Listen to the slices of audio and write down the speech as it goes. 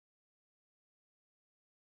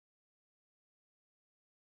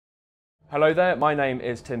Hello there, my name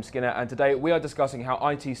is Tim Skinner and today we are discussing how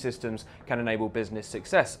IT systems can enable business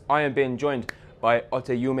success. I am being joined by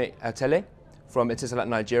Oteyumi Atele from Etisalat,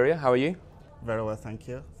 Nigeria. How are you? Very well, thank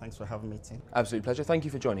you. Thanks for having me, Tim. Absolute pleasure. Thank you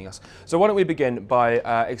for joining us. So why don't we begin by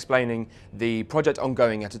explaining the project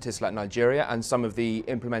ongoing at Etisalat, Nigeria and some of the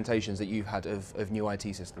implementations that you've had of new IT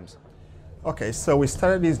systems. Okay, so we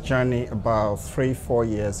started this journey about 3-4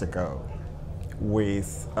 years ago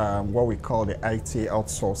with what we call the IT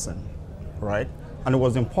outsourcing, right? And it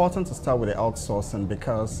was important to start with the outsourcing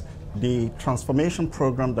because the transformation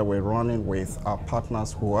program that we're running with our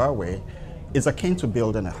partners Huawei is akin to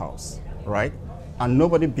building a house, right? And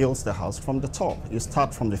nobody builds the house from the top. You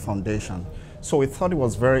start from the foundation. So we thought it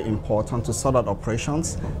was very important to sort out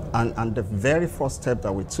operations, and the very first step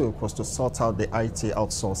that we took was to sort out the IT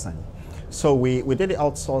outsourcing. So we did the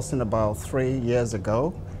outsourcing about 3 years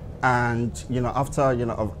ago, and after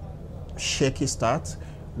a shaky start,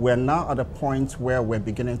 we're now at a point where we're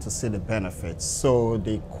beginning to see the benefits. So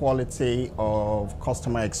the quality of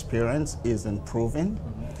customer experience is improving.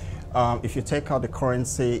 If you take out the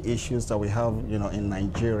currency issues that we have in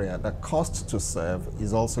Nigeria, the cost to serve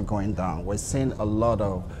is also going down. We're seeing a lot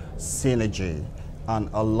of synergy and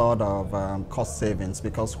a lot of cost savings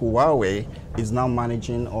because Huawei is now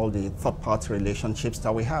managing all the third-party relationships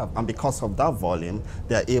that we have. And because of that volume,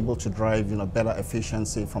 they're able to drive better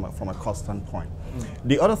efficiency from a cost standpoint.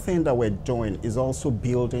 The other thing that we're doing is also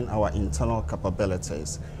building our internal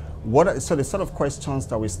capabilities. So the sort of questions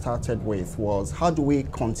that we started with was, how do we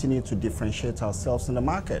continue to differentiate ourselves in the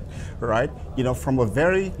market, right? From a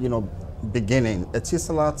very, beginning,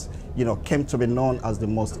 Etisalat, came to be known as the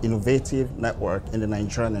most innovative network in the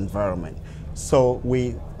Nigerian environment. So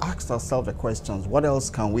we asked ourselves the questions, what else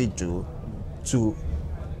can we do to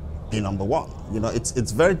be number one?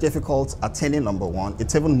 It's very difficult attaining number one.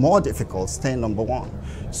 It's even more difficult staying number one.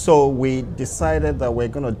 So we decided that we're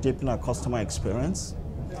going to deepen our customer experience.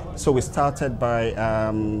 So we started by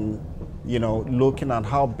looking at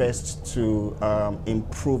how best to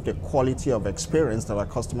improve the quality of experience that our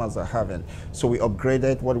customers are having. So we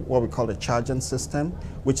upgraded what we call the charging system,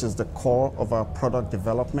 which is the core of our product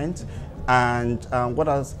development. And what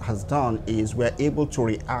has done is we're able to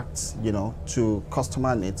react, to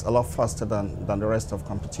customer needs a lot faster than the rest of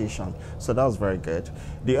competition. So that was very good.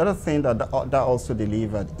 The other thing that also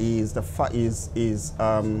delivered is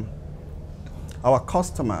our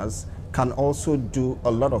customers can also do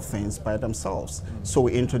a lot of things by themselves. So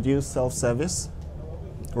we introduced self-service,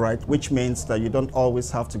 right? Which means that you don't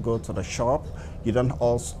always have to go to the shop. You don't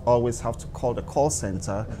always have to call the call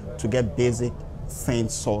center to get basic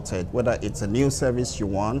things sorted, whether it's a new service you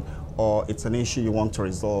want or it's an issue you want to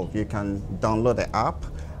resolve. You can download the app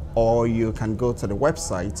or you can go to the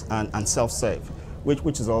website and self-serve,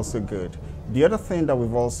 which is also good. The other thing that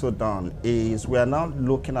we've also done is we are now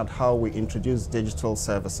looking at how we introduce digital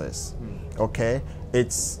services. Okay,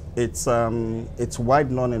 it's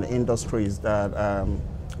wide known in the industries that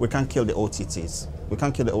we can't kill the OTTs. We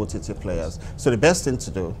can't kill the OTT players. So the best thing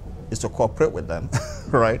to do is to cooperate with them,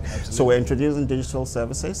 right? Absolutely. So we're introducing digital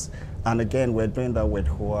services, and again, we're doing that with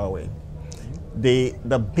Huawei.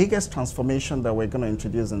 The biggest transformation that we're going to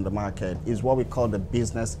introduce in the market is what we call the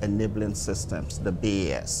business enabling systems, the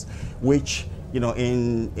BES, which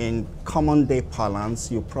in common day parlance,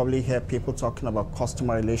 you probably hear people talking about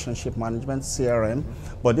customer relationship management, CRM,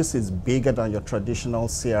 but this is bigger than your traditional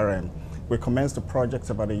CRM. We commenced the project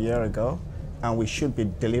about a year ago, and we should be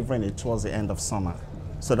delivering it towards the end of summer.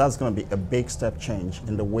 So that's going to be a big step change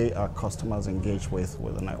in the way our customers engage with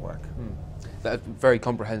the network. That's a very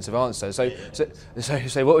comprehensive answer. So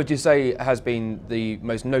what would you say has been the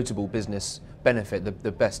most notable business benefit,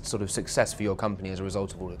 the best sort of success for your company as a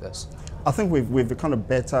result of all of this? I think we've become a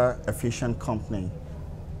better, efficient company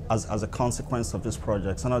as a consequence of these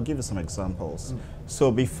projects, and I'll give you some examples.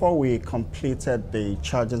 So before we completed the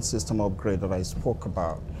charging system upgrade that I spoke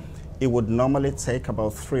about, it would normally take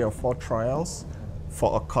about 3 or 4 trials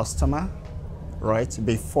for a customer, right,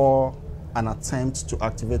 before an attempt to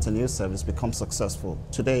activate a new service becomes successful.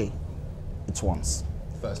 Today, it's once.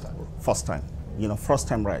 First time. First time. First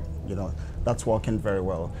time right. That's working very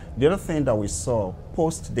well. The other thing that we saw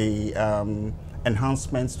post the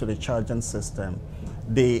enhancements to the charging system,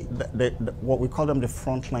 what we call them the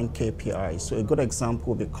frontline KPIs. So a good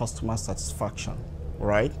example would be customer satisfaction,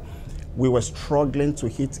 right? We were struggling to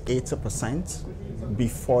hit 80%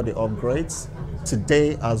 before the upgrades.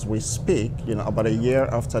 Today, as we speak, about a year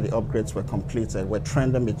after the upgrades were completed, we're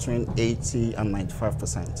trending between 80 and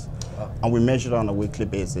 95%. and we measure it on a weekly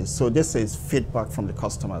basis. So this is feedback from the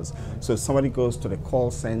customers. So if somebody goes to the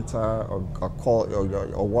call center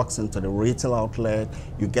or walks into the retail outlet,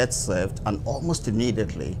 you get served, and almost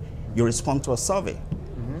immediately you respond to a survey.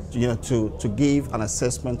 To give an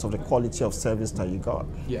assessment of the quality of service that you got.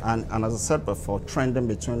 And as I said before, trending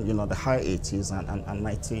between the high 80s and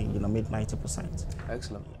 90, mid 90%.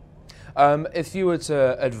 Excellent. If you were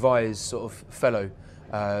to advise sort of fellow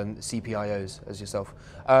CPIOs as yourself,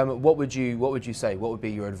 what would you say? What would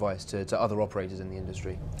be your advice to other operators in the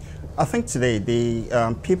industry? I think today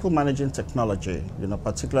the people managing technology,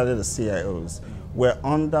 particularly the CIOs, we're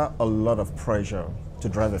under a lot of pressure to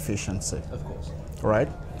drive efficiency. Of course. Right?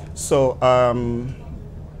 So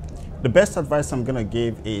the best advice I'm going to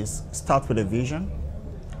give is start with a vision.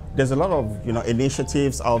 There's a lot of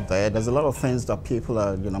initiatives out there. There's a lot of things that people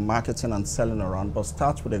are marketing and selling around. But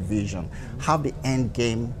start with a vision. Have the end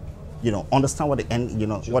game. Understand what the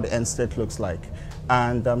end what the end state looks like,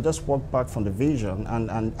 and just work back from the vision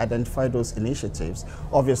and identify those initiatives.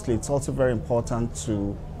 Obviously, it's also very important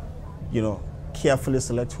to carefully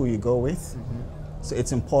select who you go with. So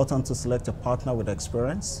it's important to select a partner with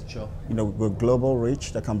experience, with global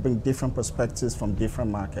reach that can bring different perspectives from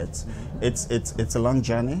different markets. It's a long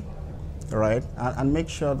journey, right? And make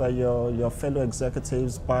sure that your fellow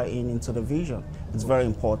executives buy into the vision. It's very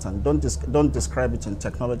important. Don't describe it in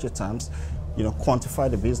technology terms.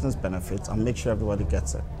 Quantify the business benefits and make sure everybody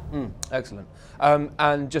gets it. Excellent.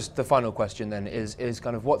 And just the final question then is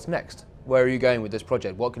kind of what's next? Where are you going with this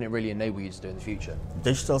project? What can it really enable you to do in the future?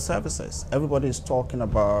 Digital services. Everybody is talking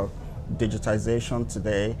about digitization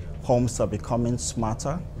today. Homes are becoming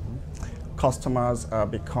smarter. Customers are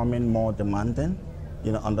becoming more demanding,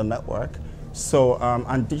 on the network. So,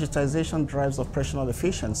 and digitization drives operational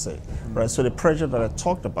efficiency, right? So the pressure that I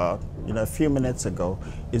talked about, a few minutes ago,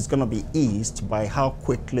 is going to be eased by how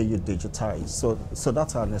quickly you digitize. So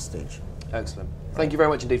that's our next stage. Excellent. Thank you very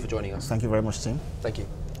much indeed for joining us. Thank you very much, Tim. Thank you.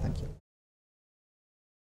 Thank you.